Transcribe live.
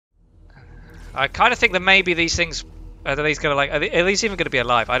I kind of think that maybe these things are these gonna like are these even gonna be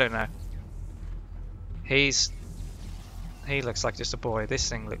alive? I don't know. He looks like just a boy. This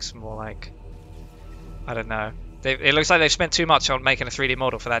thing looks more like, I don't know. It looks like they've spent too much on making a 3D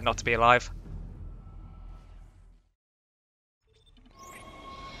model for that not to be alive.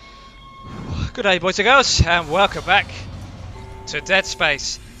 Good day, boys and girls, and welcome back to Dead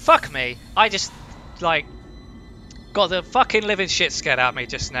Space. Fuck me, I just like got the fucking living shit scared out of me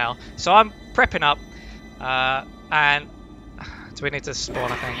just now. So I'm prepping up, and do we need to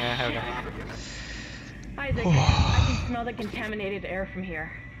spawn a thing here? Here we go. Isaac, I can smell the contaminated air from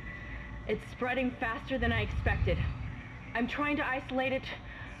here. It's spreading faster than I expected. I'm trying to isolate it,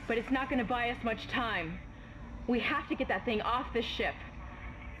 but it's not going to buy us much time. We have to get that thing off this ship.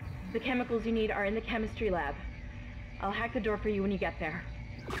 The chemicals you need are in the chemistry lab. I'll hack the door for you when you get there.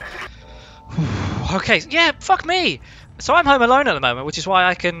 Okay, yeah, fuck me! So I'm home alone at the moment, which is why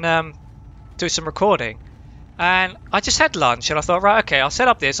I can do some recording. And I just had lunch and I thought, right, okay, I'll set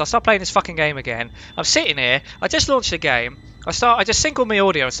up this, I'll start playing this fucking game again. I'm sitting here, I just launched the game, I just sync all my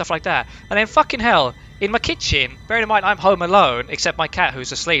audio and stuff like that. And then fucking hell, in my kitchen, bearing in mind I'm home alone, except my cat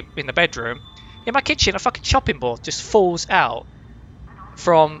who's asleep in the bedroom, in my kitchen a fucking chopping board just falls out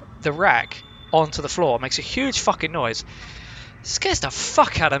from the rack onto the floor, makes a huge fucking noise. Scares the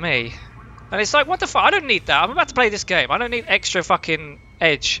fuck out of me. And it's like, what the fuck, I don't need that, I'm about to play this game, I don't need extra fucking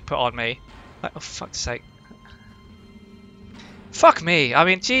edge put on me. Like, oh fuck's sake. Fuck me, I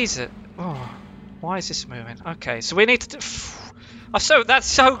mean, Jesus. Oh, why is this moving? Okay, so we need to do...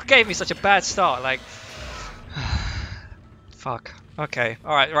 that gave me such a bad start, like... Fuck. Okay,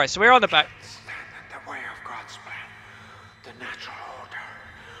 alright, so we're on the back... Stand in the way of God's plan, the natural order.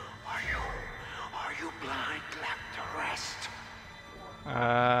 Are you blind, left to rest?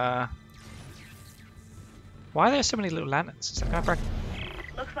 Why are there so many little lanterns? Is that kind of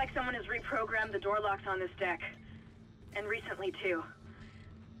Looks like someone has reprogrammed the door locks on this deck. And recently, too.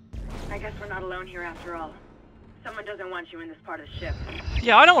 I guess we're not alone here after all. Someone doesn't want you in this part of the ship.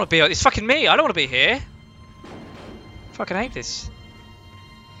 Yeah, I don't want to be... It's fucking me. I don't want to be here. Fucking hate this.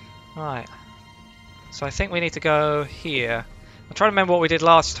 Right. So I think we need to go here. I'm trying to remember what we did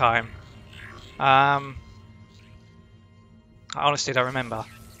last time. I honestly don't remember.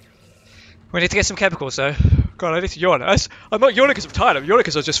 We need to get some chemicals, though. God, I need to yawn. I'm not yawning because I'm tired. I'm yawning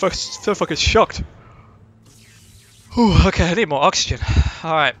because I just feel fucking shocked. Ooh, okay, I need more oxygen.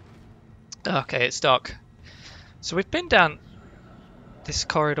 Alright. Okay, it's dark. So we've been down this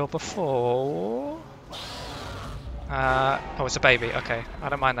corridor before. Oh, it's a baby. Okay, I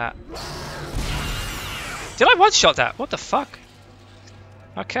don't mind that. Did I one-shot that? What the fuck?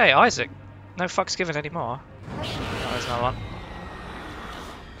 Okay, Isaac. No fucks given anymore. Oh, there's another one.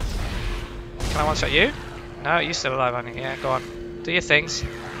 Can I one-shot you? No, you're still alive, aren't you? Yeah, go on. Do your things.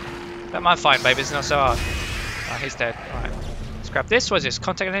 Don't mind fighting, baby. It's not so hard. Oh, he's dead. Alright. Let's grab this. What is this?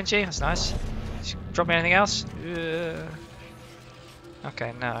 Contact energy? That's nice. Drop me anything else?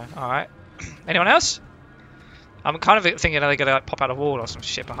 Okay, no. Alright. Anyone else? I'm kind of thinking are they going to like, pop out a wall or some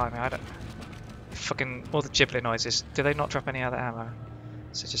shit behind me. I don't... Fucking... All the gibbling noises. Do they not drop any other ammo?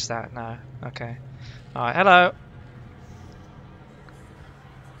 Is it just that? No. Okay. Alright, hello.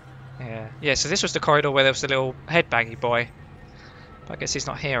 Yeah. Yeah, so this was the corridor where there was the little headbangy boy. But I guess he's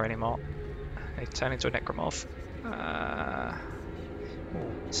not here anymore. He turned into a necromorph.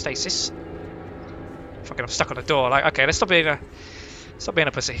 Stasis. Fucking, I'm stuck on the door. Like, okay, let's stop being a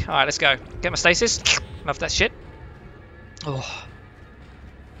pussy. All right, let's go. Get my stasis. Love that shit. Oh,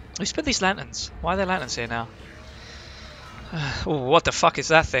 who's put these lanterns? Why are there lanterns here now? Oh, what the fuck is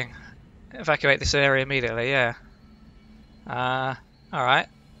that thing? Evacuate this area immediately. Yeah. All right.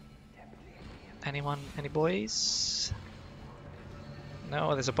 Anyone? Any boys?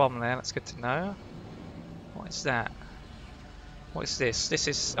 No, there's a bomb there. That's good to know. What is that? What is this? This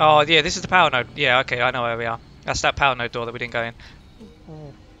is... Oh, yeah, this is the power node. Yeah, okay, I know where we are. That's that power node door that we didn't go in.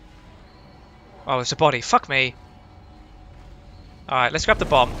 Ooh. Oh, it's a body. Fuck me. Alright, let's grab the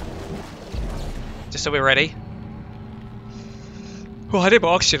bomb. Just so we're ready. Oh, I need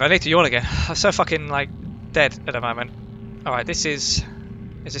more oxygen. I need to yawn again. I'm so fucking, like, dead at the moment. Alright, this is...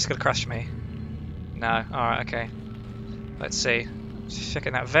 Is this going to crush me? No. Alright, okay. Let's see. Just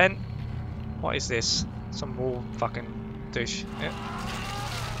checking that vent. What is this? Some wall fucking douche. Yeah.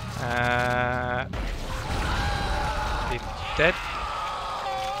 He dead?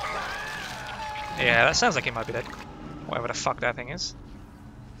 Yeah, that sounds like he might be dead. Whatever the fuck that thing is.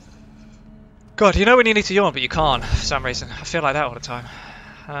 God, you know when you need to yawn but you can't for some reason. I feel like that all the time.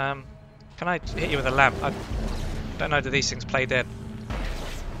 Can I hit you with a lamp? I don't know, do these things play dead?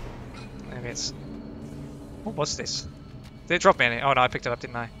 Maybe it's... What was this? Did it drop me any? Oh no, I picked it up,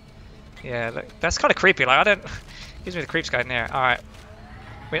 didn't I? Yeah, look, that's kind of creepy. Like, I don't... Gives me the creeps going there. Alright.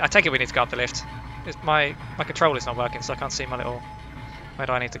 I take it we need to go up the lift. My controller's not working, so I can't see my little... Where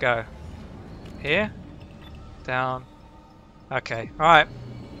do I need to go? Here? Down. Okay, alright.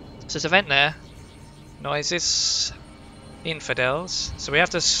 So there's a vent there. Noises. Infidels. So we have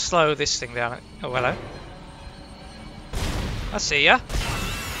to slow this thing down. Oh, hello. I see ya.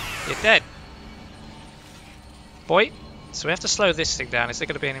 You're dead. Boy. So we have to slow this thing down. Is there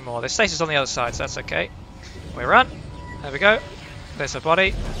going to be any more? There's stasis on the other side, so that's okay. We run. There we go. There's a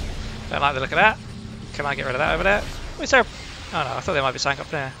body. Don't like the look of that. Can I get rid of that over there? Oh, is there... Oh no, I thought there might be something up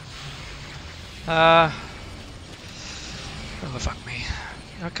there. Oh, fuck me.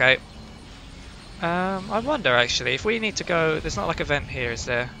 Okay. I wonder actually if we need to go. There's not like a vent here, is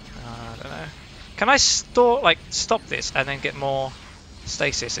there? I don't know. Can I stop this and then get more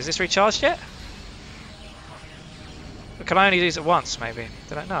stasis? Is this recharged yet? Or can I only use it once? Maybe.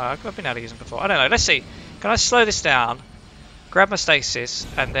 Did I? No, I've been able to use them before. I don't know. Let's see. Can I slow this down? Grab my stasis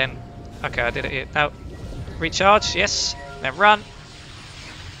and then. Okay, I did it here. Now, recharge. Yes. Then run.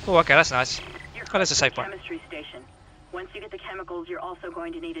 Oh, okay, that's nice. Oh, there's a safe point. Chemistry station. Once you get the chemicals, you're also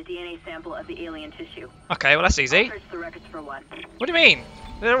going to need a DNA sample of the alien tissue. Okay, well that's easy. Search the records for one. What do you mean?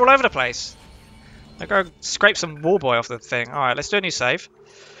 They're all over the place. I go scrape some war boy off the thing. Alright, let's do a new save.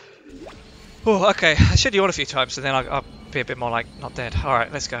 Oh, okay. I should yawn a few times so then I'll be a bit more like not dead.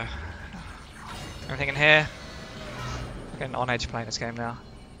 Alright, let's go. Anything in here? I'm getting on edge playing this game now.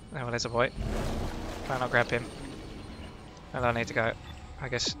 Oh, well, there's a boy. Try not grab him. Where do I need to go? I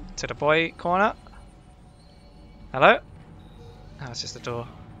guess to the boy corner. Hello? Oh, it's just the door.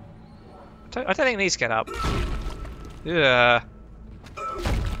 I don't think it needs to get up. Yeah.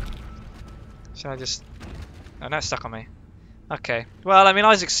 Shall I just... Oh, no, it's stuck on me. Okay. Well, I mean,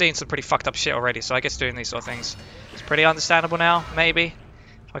 Isaac's seen some pretty fucked up shit already, so I guess doing these sort of things is pretty understandable now, maybe.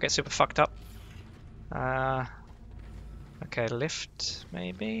 If I get super fucked up. Okay, lift,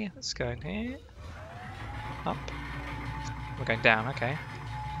 maybe. Let's go in here. Up. We're going down, okay.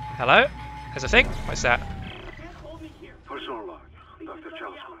 Hello? There's a thing? What's that? For so long, Dr.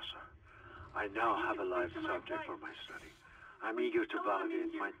 Charles Mercer, I now have a live subject for my study. I'm eager to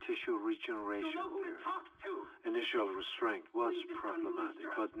validate my tissue regeneration theory. Initial restraint was problematic,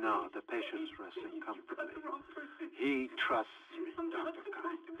 but now the patient's resting comfortably. He trusts me, Dr.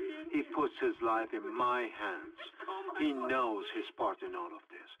 Kind. He puts his life in my hands. He knows his part in all of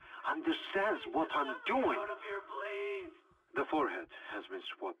this, understands what I'm doing. The forehead has been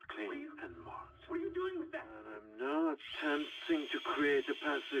swabbed clean and marked. What are you doing with that? And I'm now attempting to create a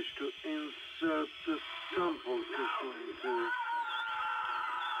passage to insert the sample tissue into...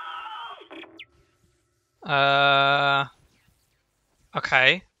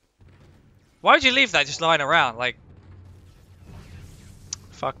 Okay. Why would you leave that just lying around? Like...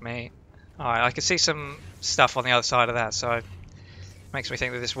 Fuck me. Alright, I can see some stuff on the other side of that, so... It makes me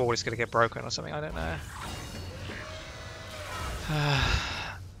think that this wall is going to get broken or something, I don't know.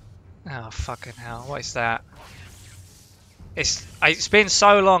 Oh, fucking hell. What is that? It's been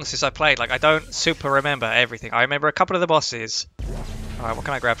so long since I played, like, I don't super remember everything. I remember a couple of the bosses. Alright, what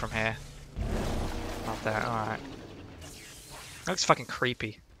can I grab from here? Not that, alright. Looks fucking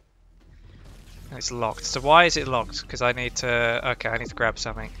creepy. And it's locked. So why is it locked? Because I need to... Okay, I need to grab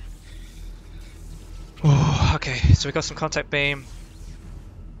something. Ooh, okay, so we got some contact beam.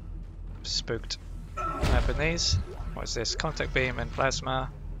 Spooked. Open these. What's this? Contact beam and plasma.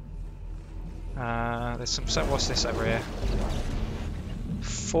 There's some... What's this over here?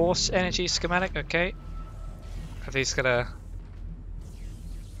 Force energy schematic, okay. Are these gonna...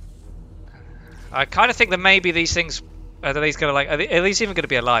 I kind of think that maybe these things... Are these gonna like... Are these even gonna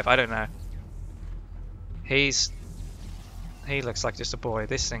be alive? I don't know. He looks like just a boy.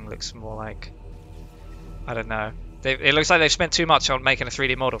 This thing looks more like... I don't know. It looks like they've spent too much on making a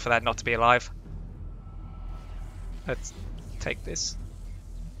 3D model for that not to be alive. Let's take this.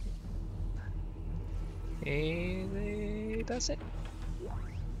 He does it.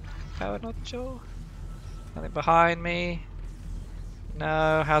 Power nodule. Nothing behind me.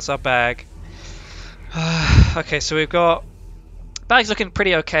 No. How's our bag? Okay, so we've got... Bag's looking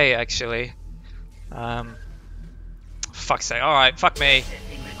pretty okay, actually. Fuck's sake. Alright, fuck me.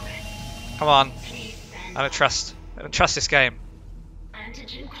 Come on. I don't trust this game.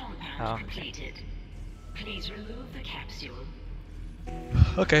 Antigen compound completed. Please remove the capsule.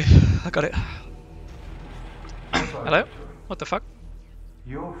 Okay, I got it. Hello? What the fuck?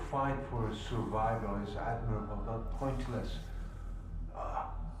 Your fight for survival is admirable but pointless.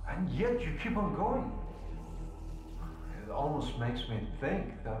 And yet you keep on going. It almost makes me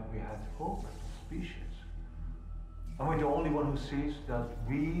think that we had hope as a species. Am I the only one who sees that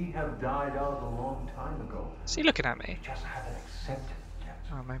we have died out a long time ago? Is he looking at me? We just haven't accepted it yet.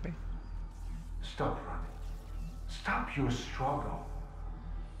 Oh, maybe. Stop running. Stop your struggle.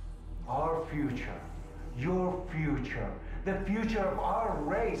 Our future, your future, the future of our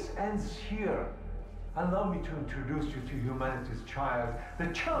race ends here. Allow me to introduce you to humanity's child, the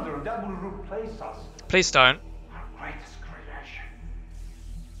children that will replace us. Please don't. Our greatest creation.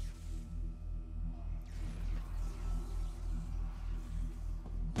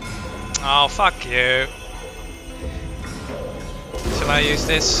 Oh, fuck you. Shall I use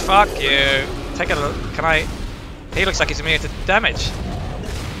this? Fuck you. Take a look. Can I... He looks like he's immune to damage.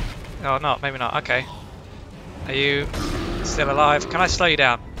 Oh, not. Maybe not. Okay. Are you still alive? Can I slow you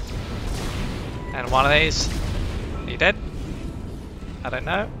down? And one of these. Are you dead? I don't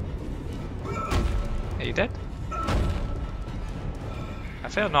know. Are you dead? I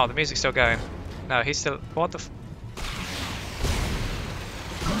feel not. The music's still going. No, he's still... What the f...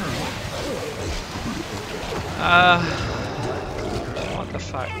 What the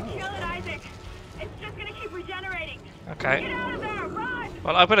fuck? Can't kill it, Isaac. It's just gonna keep regenerating. Okay. Get out of there, run!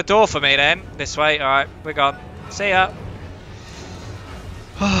 Well, open a door for me then. This way. Alright, we're gone. See ya.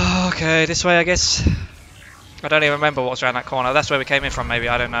 Okay, this way I guess. I don't even remember what's around that corner. That's where we came in from maybe.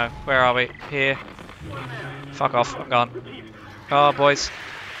 I don't know. Where are we? Here. Fuck off. I'm gone. Oh, boys.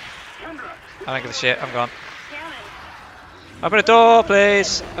 I don't give a shit. I'm gone. Open a door,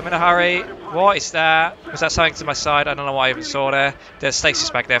 please. I'm in a hurry. What is that? Was that something to my side? I don't know what I even saw there. There's stasis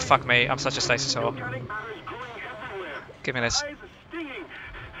back there. Fuck me. I'm such a stasis whore. Give me this.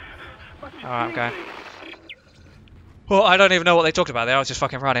 Alright, I'm going. Well, I don't even know what they talked about there. I was just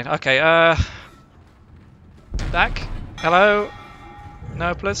fucking running. Okay, back. Hello?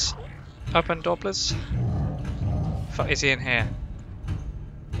 No, please. Open door, please. Fuck, is he in here?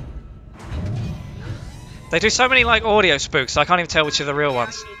 They do so many like audio spooks, so I can't even tell which are the real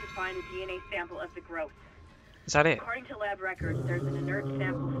ones. We need to find a DNA sample of the growth. Is that it? According to lab records, there's an inert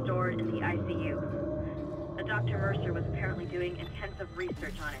sample stored in the ICU. Dr. Mercer was apparently doing intensive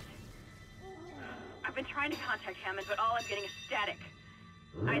research on it. I've been trying to contact Hammond, but all I'm getting is static.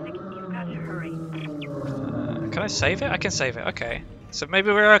 Isaac, you've got to hurry. Can I save it? I can save it. Okay. So maybe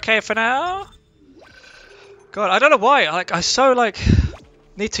we're okay for now. God, I don't know why. I so like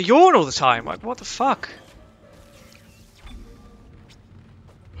need to yawn all the time. Like, what the fuck?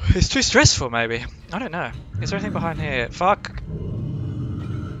 It's too stressful, maybe. I don't know. Is there anything behind here? Fuck.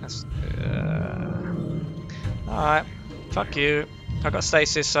 That's, alright. Fuck you. I got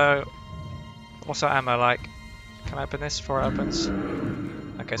stasis, so... What's our ammo like? Can I open this before it opens?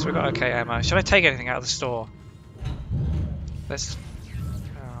 Okay, so we've got okay ammo. Should I take anything out of the store? Let's...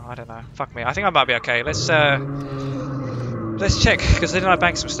 Oh, I don't know. Fuck me. I think I might be okay. Let's check, because didn't I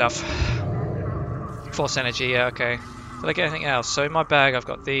bank some stuff? Force energy, yeah, okay. Did I get anything else? So in my bag I've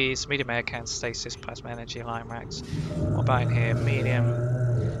got these medium air cans, stasis, plasma energy, lime racks. What about in here?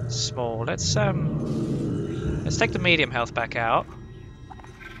 Medium, small. Let's take the medium health back out.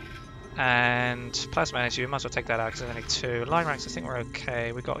 And plasma energy, we might as well take that out because there's only 2. Line racks, I think we're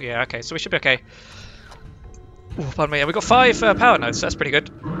okay. We got, yeah, okay, so we should be okay. Ooh, pardon me, and we got 5 power nodes, so that's pretty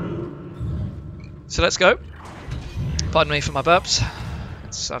good. So let's go. Pardon me for my burps.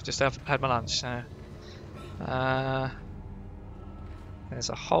 I've just had my lunch, so... there's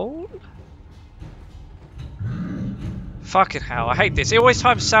a hole. Fucking hell, I hate this. It always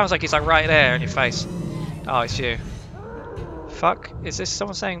sounds like he's like right there in your face. Oh, it's you. Fuck, is this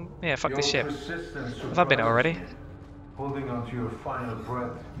someone saying, yeah, fuck this ship? Have I been it already? Holding on to your final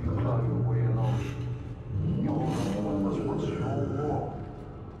breath, you claw your way along. Your world was once your world,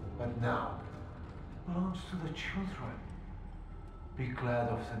 but now belongs to the children. Be glad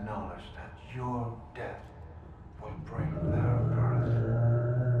of the knowledge that your death will bring their birth.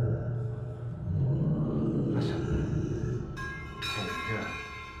 Listen, can you hear it?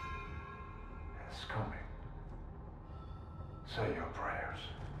 It's coming. Say your prayers.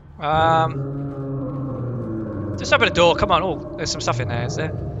 Just open the door, come on. Oh, there's some stuff in there, is there?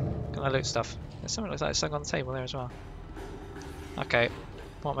 Can I loot stuff? There's something that looks like something on the table there as well. Okay,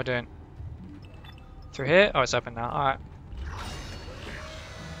 what am I doing? Through here? Oh, it's open now, alright.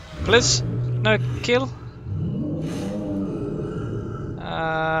 Please? No kill?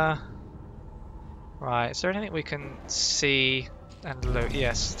 Right, is there anything we can see and loot?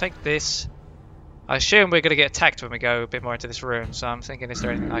 Yes, take this. I assume we're going to get attacked when we go a bit more into this room, so I'm thinking, is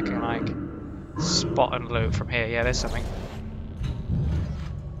there anything I can, like, spot and loot from here? Yeah, there's something.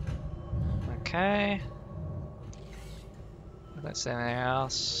 Okay. That's anything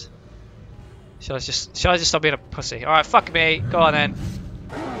else. Should I just stop being a pussy? Alright, fuck me. Go on then.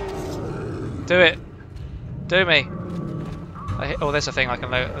 Do it. Do me. Oh, there's a thing I can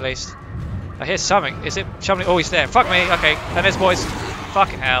loot at least. I hear something. Is it something? Oh, he's there. Fuck me. Okay, and there's boys.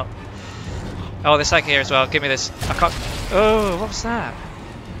 Fucking hell. Oh, there's something here as well. Give me this. I can't. Oh, what was that?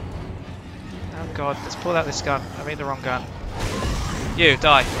 Oh god, let's pull out this gun. I mean the wrong gun. You,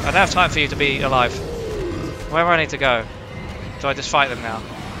 die. I don't have time for you to be alive. Where do I need to go? Do I just fight them now?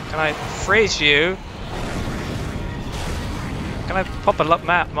 Can I freeze you? Can I pop a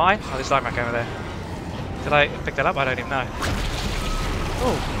map? Mine? Oh, there's light rack over there. Did I pick that up? I don't even know.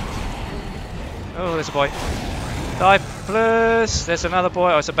 Oh. Oh, there's a boy. Die, plus. There's another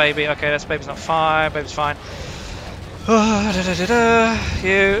boy. Oh, it's a baby. Okay, that's baby's not fine. Baby's fine. Oh, da, da, da, da.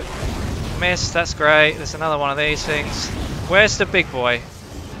 You missed. That's great. There's another one of these things. Where's the big boy?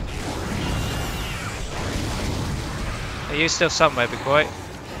 Are you still somewhere, big boy?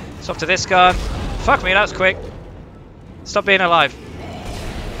 Stop to this gun. Fuck me, that was quick. Stop being alive.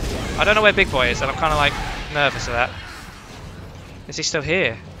 I don't know where big boy is, and I'm kind of like nervous of that. Is he still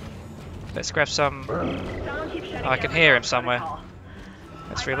here? Let's grab some. Oh, I can hear him somewhere.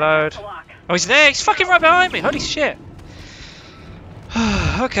 Let's reload. Oh, he's there! He's fucking right behind me! Holy shit!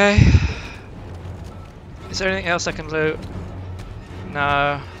 Okay. Is there anything else I can loot?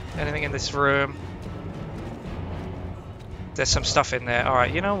 No. Anything in this room? There's some stuff in there.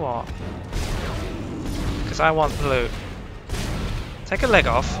 Alright, you know what? Because I want loot. Take a leg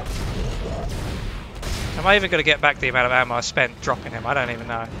off. Am I even going to get back the amount of ammo I spent dropping him? I don't even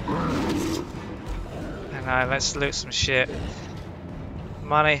know. And let's loot some shit.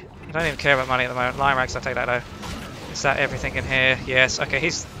 Money. I don't even care about money at the moment. Line racks, I'll take that though. Is that everything in here? Yes. Okay,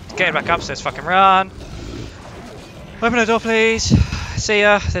 he's getting back up, so let's fucking run. Open the door, please. See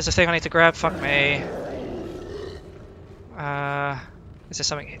ya. There's a thing I need to grab. Fuck me. Is there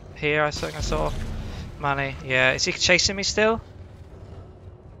something here? I think I saw. Money. Yeah. Is he chasing me still?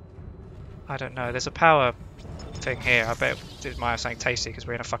 I don't know. There's a power thing here. I bet it might have something tasty because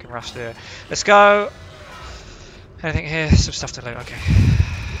we're in a fucking rush to do it. Let's go. Anything here? Some stuff to loot. Okay.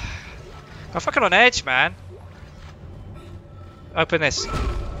 I'm fucking on edge, man. Open this.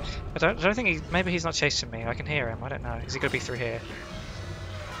 I don't think he. Maybe he's not chasing me. I can hear him. I don't know. Is he gonna be through here?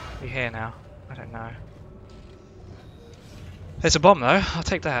 Are you here now? I don't know. There's a bomb though. I'll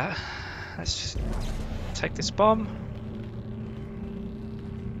take that. Let's just take this bomb.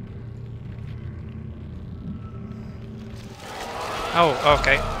 Oh,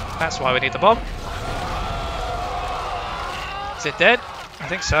 okay. That's why we need the bomb. Is it dead? I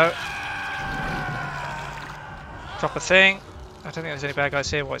think so. Drop a thing. I don't think there's any bad guys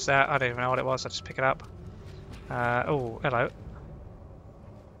here. What's that? I don't even know what it was. I'll just pick it up. Oh, hello.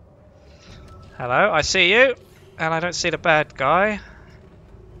 Hello, I see you. And I don't see the bad guy.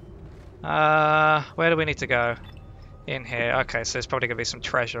 Where do we need to go? In here. Okay, so there's probably going to be some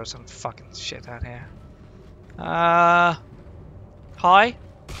treasure or some fucking shit out here. Hi?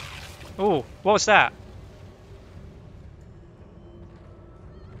 Ooh, what was that?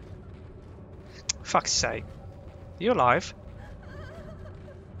 Fuck's sake. Are you alive?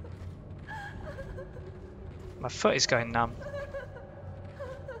 My foot is going numb.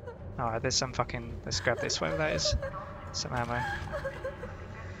 Alright, there's some fucking... Let's grab this, whatever that is. Some ammo.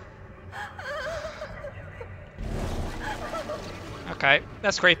 Okay,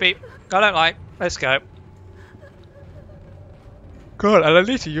 that's creepy. I don't like. Let's go. God, I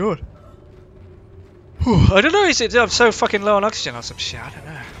need to yawn. I don't know, is it I'm so fucking low on oxygen or some shit? I don't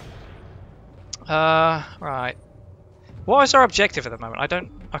know. Right. What is our objective at the moment?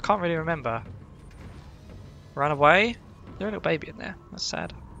 I can't really remember. Run away? There's a little baby in there. That's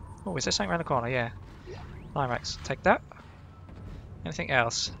sad. Oh, is there something around the corner? Yeah. Limex, take that. Anything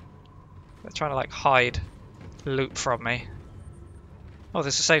else? They're trying to like hide loot from me. Oh,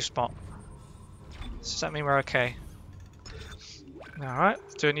 there's a safe spot. Does that mean we're okay? Alright,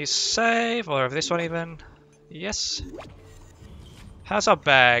 let's do a new save, or over this one even. Yes. How's our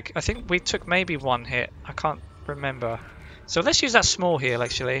bag? I think we took maybe one hit. I can't remember. So let's use that small heal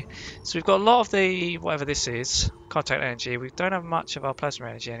actually. So we've got a lot of the, whatever this is, contact energy. We don't have much of our plasma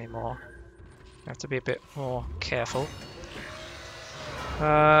energy anymore. We have to be a bit more careful.